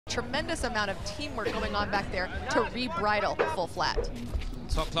tremendous amount of teamwork going on back there to re-bridle Full Flat.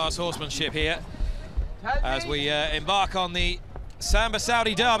 Top-class horsemanship here as we embark on the Samba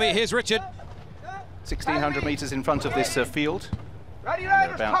Saudi Derby. Here's Richard. 1,600 metres in front of this field.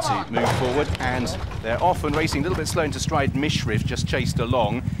 They're about to move forward, and they're off and racing a little bit slow into stride. Mishrif just chased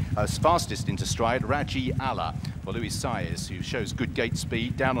along. As fastest into stride, Raji Allah for Louis Saez, who shows good gate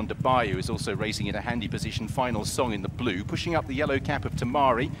speed. Down on Bayou is also racing in a handy position. Final Song in the blue. Pushing up the yellow cap of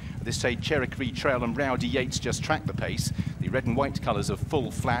Tamari. At this stage, Cherokee Trail and Rowdy Yates just track the pace. The red and white colours of Full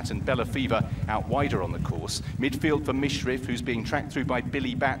Flat and Bella Fever out wider on the course. Midfield for Mishrif, who's being tracked through by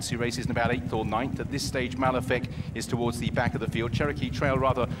Billy Batts, who races in about 8th or 9th. At this stage, Malefek is towards the back of the field. Cherokee Trail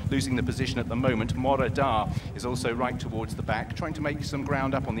rather losing the position at the moment. Moradar is also right towards the back. Trying to make some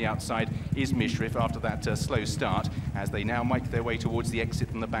ground up on the outside is Mishrif after that slow start, as they now make their way towards the exit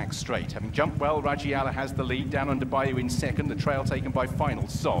from the back straight. Having jumped well, Rajiala has the lead. Down under Bayou in second. The trail taken by Final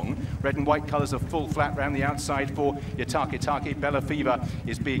Song. Red and white colours of Full Flat round the outside for Yutaka Take. Bella Fever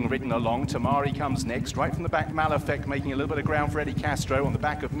is being ridden along. Tamari comes next. Right from the back, Malefek making a little bit of ground for Eddie Castro on the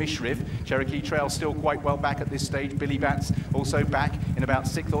back of Mishrif. Cherokee Trail still quite well back at this stage. Billy Batts also back in about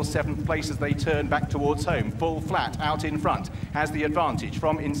 6th or 7th place as they turn back towards home. Full Flat out in front has the advantage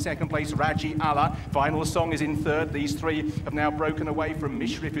from in second place Raji Allah. Final Song is in third. These three have now broken away from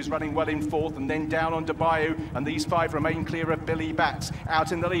Mishrif, who's running well in fourth, and then down on Bayou, and these five remain clear of Billy Batts.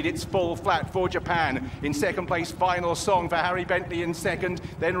 Out in the lead, it's Full Flat for Japan. In second place, Final Song for Harry Bentley in second,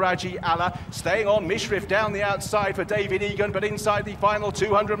 then Raji Allah. Staying on, Mishrif down the outside for David Egan, but inside the final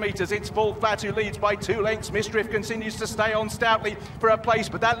 200 metres, it's Full Flat who leads by 2 lengths. Mishrif continues to stay on stoutly for a place,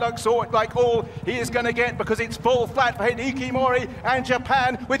 but that looks like all he is going to get, because it's Full Flat for Hideyuki Mori and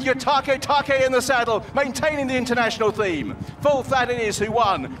Japan, with Yutaka Take in the saddle, maintaining the international theme. Full Flat it is who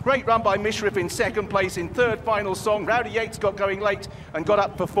won. Great run by Mishrif in second place. In third, Final Song. Rowdy Yates got going late and got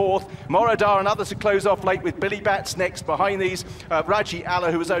up for fourth. Moradar and others to close off late, with Billy Batts next. Behind these, Raji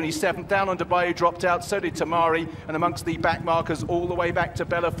Allah, who was only 7th. Down on Bayou, dropped out. So did Tamari. And amongst the back markers, all the way back to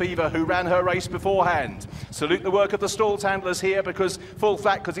Bella Fever, who ran her race beforehand. Salute the work of the stalls handlers here, because Full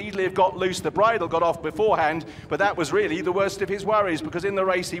Flat could easily have got loose. The bridle got off beforehand, but that was really the worst of his worries, because in the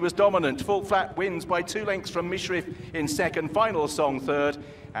race he was dominant. Full Flat wins by 2 lengths from Mishrif in second, Final Song third,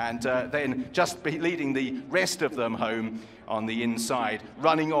 and then just leading the rest of them home on the inside.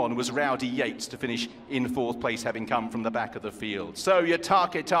 Running on was Rowdy Yates to finish in 4th place, having come from the back of the field. So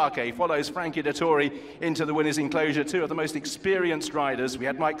Yutaka Take follows Frankie Dettori into the winner's enclosure, 2 of the most experienced riders. We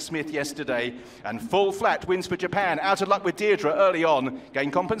had Mike Smith yesterday, and Full Flat wins for Japan. Out of luck with Deirdre early on,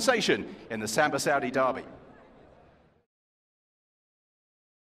 gained compensation in the Samba Saudi Derby.